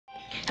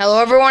Hello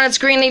everyone, it's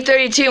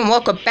Greenleaf32 and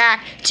welcome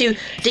back to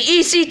the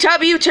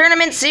ECW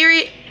Tournament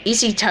Series.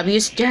 ECW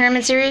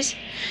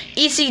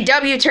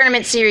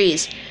Tournament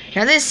Series.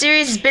 Now this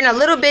series has been a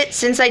little bit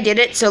since I did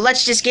it, so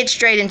let's just get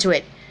straight into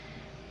it.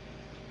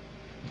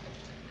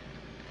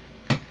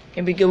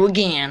 Here we go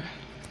again.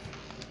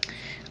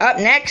 Up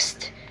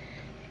next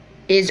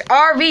is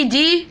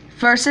RVD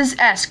versus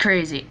S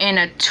Crazy in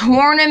a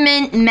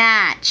tournament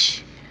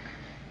match.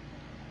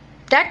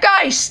 That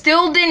guy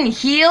still didn't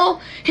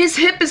heal. His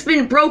hip has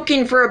been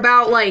broken for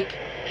about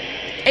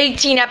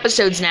 18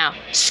 episodes now.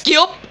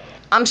 Skip.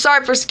 I'm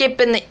sorry for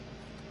skipping the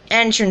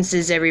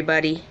entrances,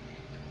 everybody.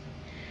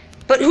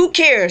 But who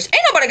cares?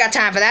 Ain't nobody got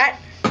time for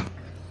that.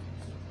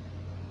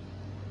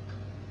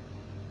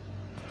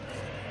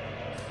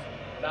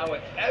 Now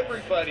it's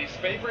everybody's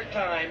favorite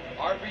time,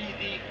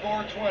 RVD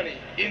 420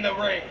 in the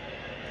ring.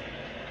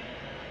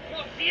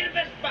 No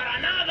sirves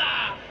para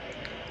nada.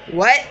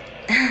 What?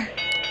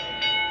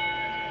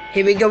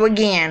 Here we go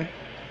again.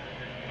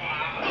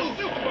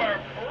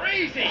 Super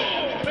crazy!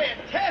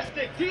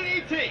 Fantastic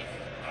DDT!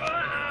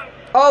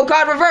 Oh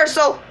God,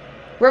 reversal!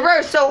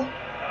 Reversal!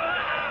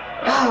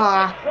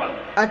 Ah,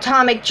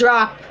 atomic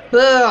drop.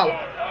 Boom!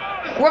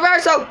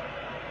 Reversal!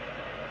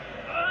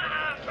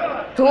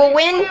 Who will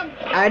win?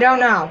 I don't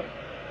know.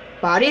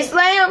 Body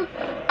slam?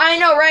 I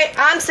know, right?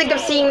 I'm sick of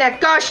seeing that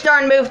gosh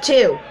darn move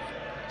too.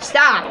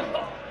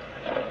 Stop!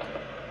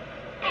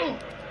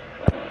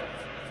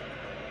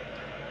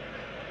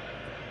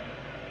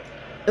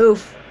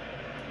 Oof.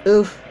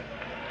 Oof.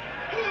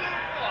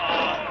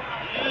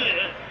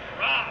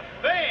 Rob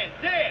Van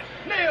Dam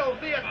nails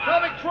the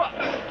atomic drop.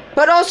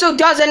 But also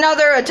does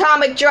another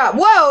atomic drop.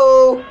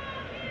 Whoa!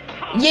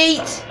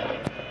 Yeet.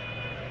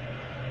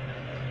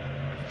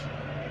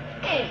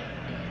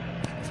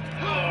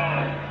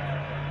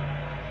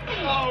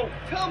 Oh,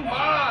 come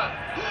on.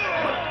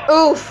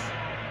 Oof.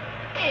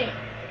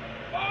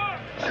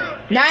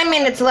 9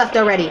 minutes left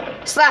already.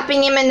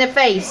 Slapping him in the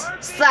face.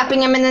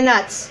 Slapping him in the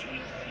nuts.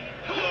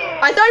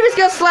 I thought he was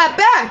gonna slap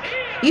back.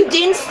 You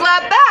didn't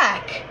slap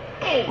back.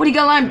 What, are you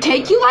gonna let him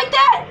take you like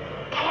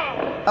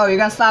that? Oh, you're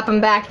gonna slap him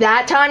back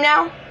that time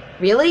now?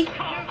 Really?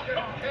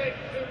 Okay,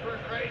 super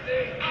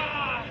crazy.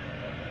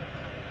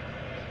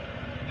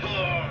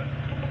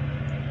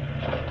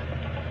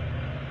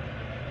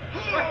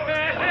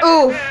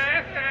 Oof.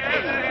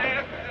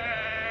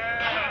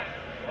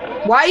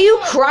 Why are you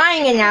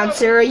crying,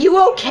 announcer? Are you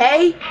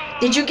okay?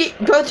 Did you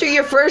go through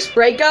your first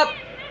breakup?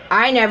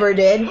 I never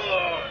did.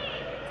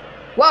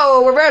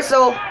 Whoa,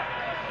 reversal.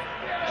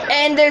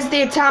 And there's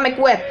the atomic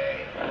whip.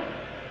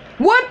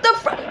 What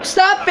the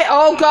stop it.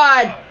 Oh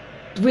God.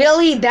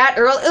 Really? That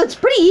early? It's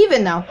pretty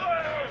even though.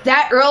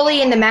 That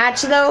early in the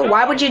match though?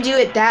 Why would you do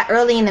it that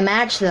early in the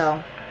match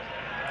though?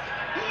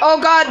 Oh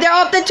God, they're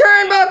off the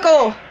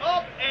turnbuckle.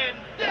 Up and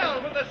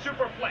down with a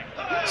superplex.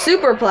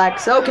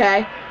 Superplex,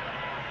 okay.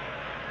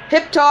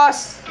 Hip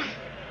toss.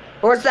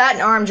 Or is that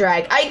an arm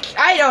drag?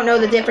 I don't know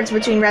the difference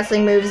between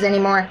wrestling moves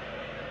anymore.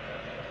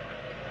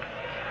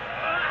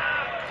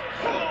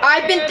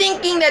 I've been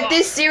thinking that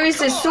this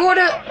series is sort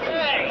of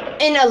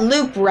in a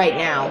loop right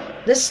now.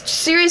 This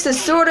series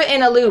is sort of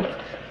in a loop.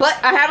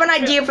 But I have an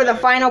idea for the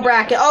final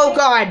bracket. Oh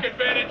God.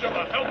 Advantage of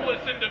a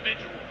helpless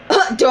individual.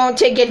 Don't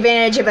take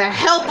advantage of a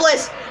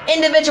helpless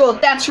individual.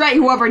 That's right,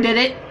 whoever did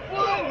it.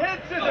 Flying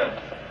head scissors.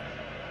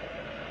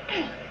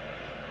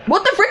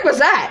 What the frick was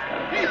that?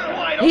 He's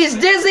wide He's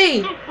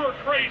dizzy. super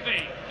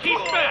crazy.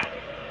 He's back.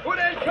 Put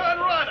in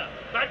Conrada.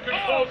 That could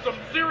cause some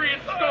serious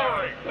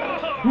scarring.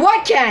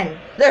 What can?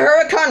 The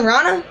Hurricane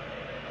Rana?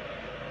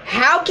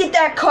 How could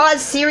that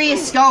cause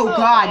serious... Oh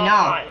God,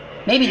 no.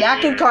 Maybe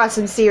that could cause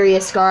some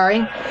serious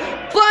scarring.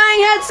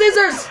 Flying head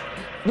scissors!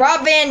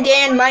 Rob Van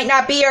Dam might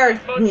not be a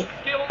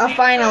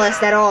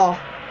finalist at all.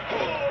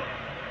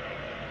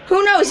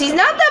 Who knows? He's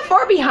not that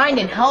far behind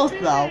in health,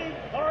 though.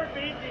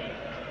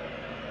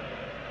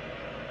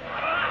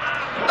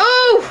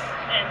 Oof!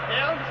 And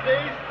down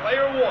stays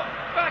player one.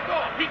 Back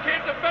off. He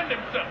can't defend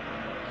himself.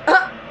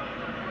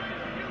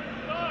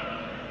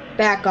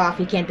 Back off.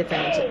 He can't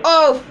defend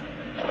himself. Oof!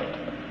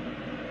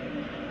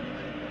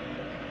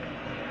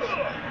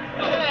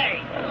 Hey!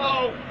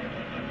 Oh!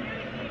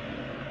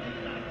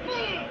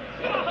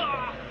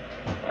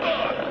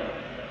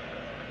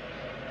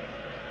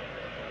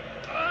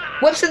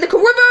 Whips in the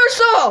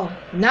reversal!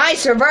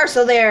 Nice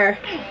reversal there.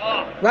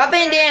 Rob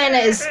Van Dam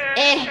is,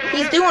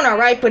 he's doing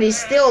alright, but he's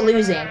still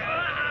losing.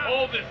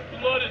 All this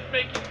blood is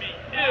making me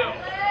ill.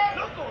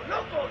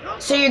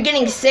 So you're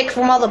getting sick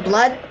from all the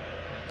blood?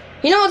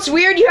 You know what's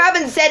weird? You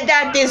haven't said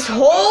that this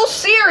whole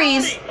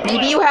series.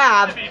 Maybe you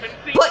have.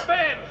 But,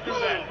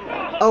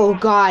 oh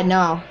God,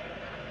 no.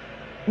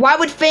 Why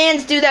would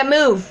fans do that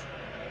move?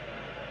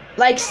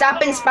 Like,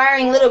 stop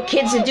inspiring little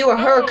kids to do a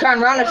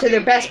Hurricane Rana to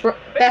their best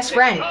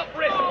friend.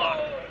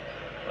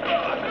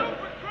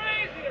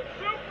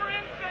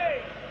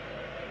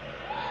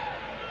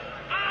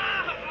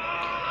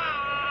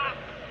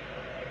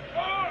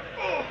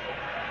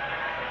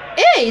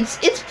 Hey, it's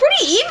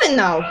pretty even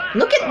though.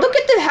 Look at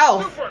the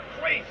health. Super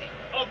crazy.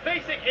 A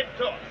basic hip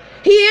toss.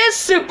 He is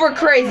super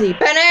crazy.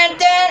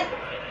 Penitent.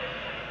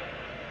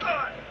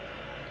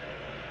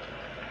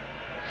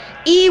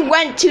 E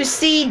went to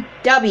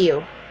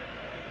CW.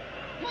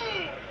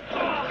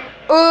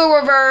 Ooh,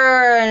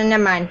 reverse.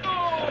 Never mind.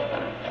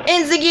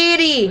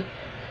 Inzaghi.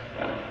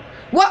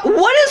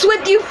 What is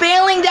with you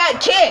failing that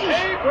kick?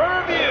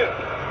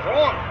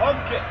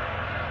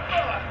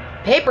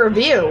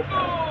 Pay-per-view.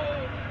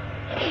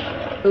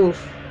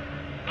 Oof.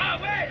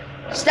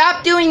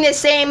 Stop doing the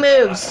same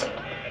moves.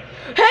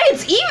 Hey,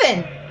 it's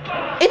even.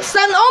 It's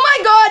sun. Oh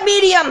my God,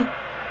 medium.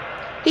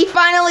 He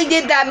finally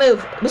did that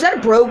move. Was that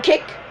a bro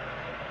kick?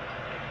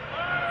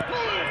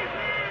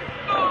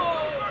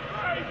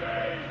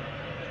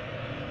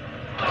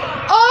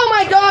 Oh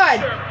my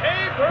God.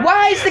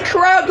 Why is the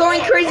crowd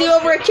going crazy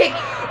over a kick?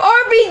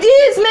 RVD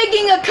is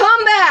making a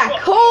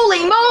comeback.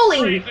 Holy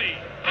moly.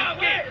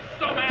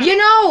 You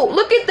know,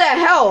 look at the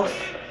health.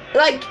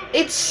 Like,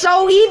 it's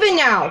so even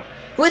now.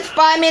 With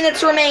 5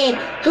 minutes remain,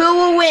 who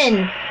will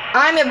win?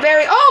 I'm a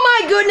very... Oh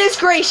my goodness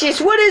gracious,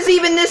 what is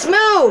even this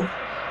move?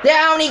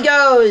 Down he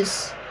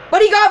goes.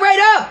 But he got right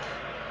up.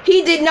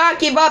 He did not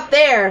give up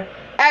there.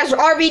 As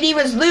RVD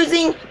was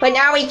losing, but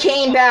now he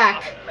came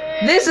back.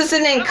 This is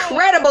an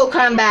incredible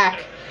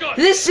comeback.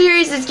 This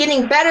series is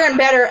getting better and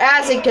better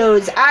as it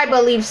goes. I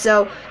believe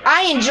so.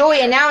 I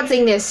enjoy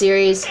announcing this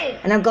series,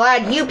 and I'm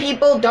glad you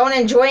people don't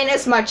enjoy it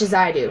as much as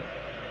I do.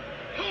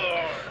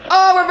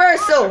 Oh,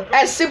 reversal,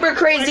 as Super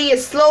Crazy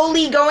is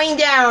slowly going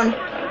down.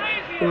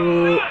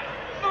 Ooh.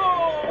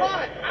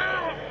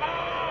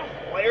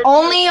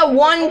 Only a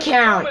 1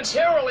 count.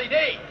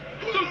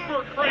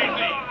 Super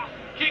Crazy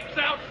kicks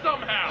out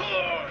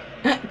somehow.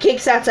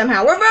 Kicks out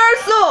somehow.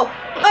 Reversal!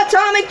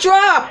 Atomic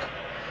drop!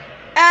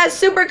 As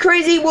Super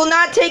Crazy will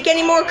not take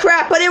any more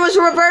crap, but it was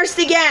reversed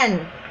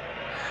again.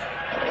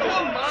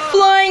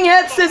 Flying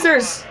head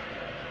scissors.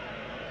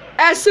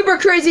 As Super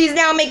Crazy is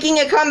now making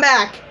a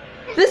comeback.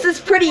 This is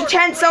pretty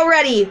tense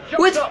already,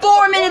 with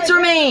 4 minutes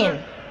remain.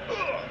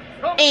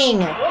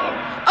 Ing.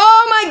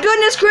 Oh my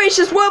goodness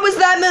gracious, what was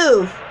that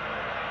move?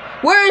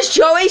 Where is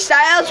Joey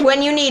Styles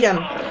when you need him?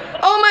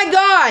 Oh my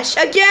gosh,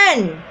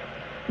 again.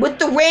 With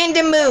the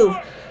random move.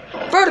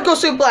 Vertical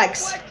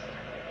suplex.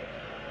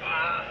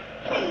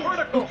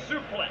 Vertical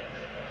suplex.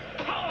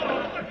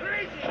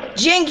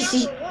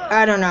 Jinx,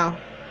 I don't know.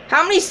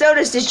 How many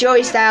sodas does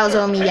Joey Styles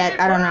owe me yet?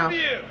 I don't know.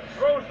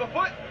 Throws the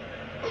foot.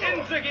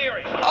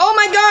 Inzaghi. Oh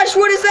my gosh,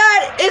 what is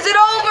that? Is it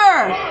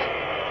over?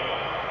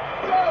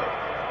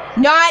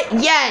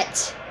 Not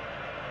yet.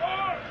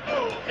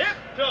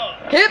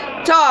 Hip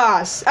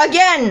toss.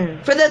 Again,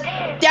 for the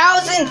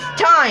 1000th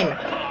time.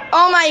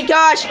 Oh my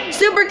gosh,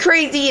 Super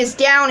Crazy is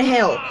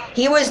downhill.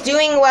 He was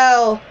doing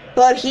well,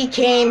 but he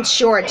came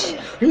short.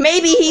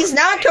 Maybe he's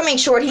not coming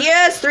short. He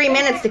has 3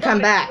 minutes to come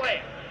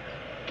back.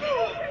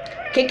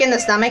 Kick in the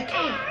stomach.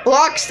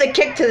 Blocks the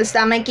kick to the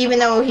stomach, even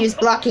though he was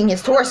blocking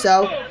his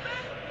torso.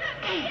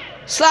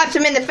 Slaps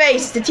him in the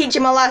face to teach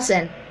him a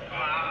lesson.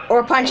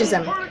 Or punches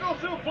him.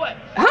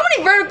 How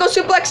many vertical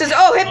suplexes?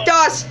 Oh, hip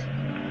toss.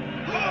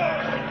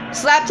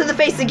 Slap to the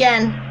face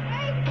again.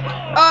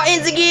 Oh,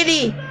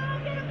 Inzaghi.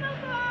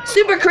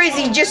 Super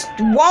Crazy just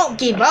won't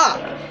give up.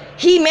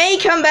 He may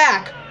come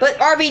back, but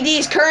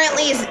RVD's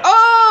currently is...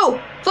 Oh!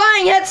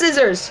 Flying head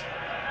scissors.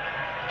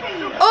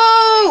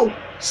 Oh!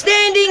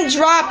 Standing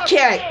drop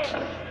kick.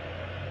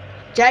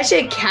 Did I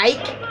say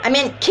kike? I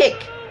meant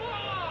kick.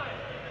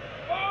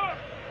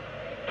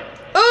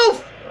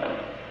 Oof!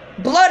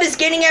 Blood is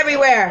getting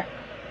everywhere.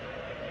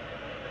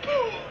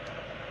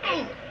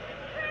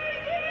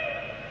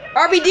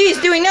 RVD is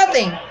doing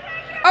nothing.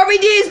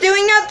 RVD is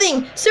doing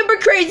nothing. Super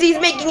Crazy is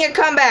making a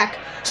comeback.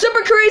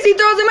 Super Crazy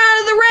throws him out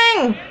of the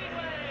ring.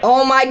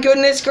 Oh my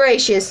goodness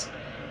gracious.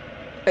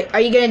 Are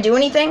you going to do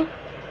anything?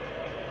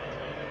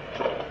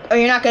 Oh,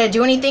 you're not going to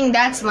do anything?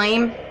 That's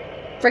lame.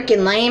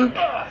 Freaking lame.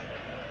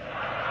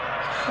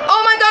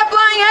 Oh my God,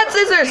 flying head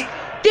scissors.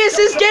 This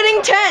is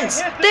getting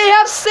tense. They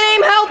have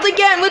same health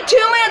again with 2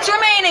 minutes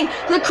remaining.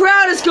 The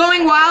crowd is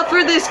going wild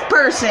for this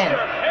person.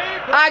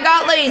 I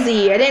got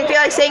lazy. I didn't feel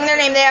like saying their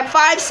name. They have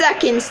 5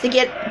 seconds to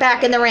get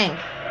back in the ring.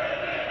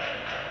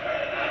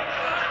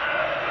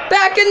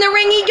 Back in the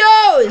ring he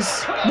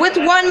goes. With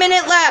 1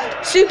 minute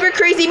left. Super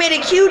Crazy made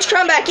a huge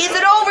comeback. Is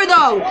it over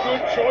though?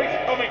 Good choice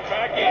coming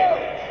back in.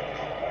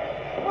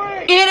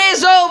 It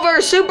is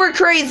over. Super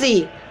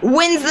Crazy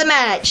wins the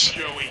match.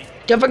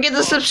 Don't forget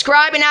to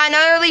subscribe and add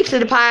another leaf to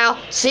the pile.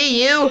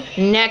 See you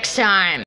next time.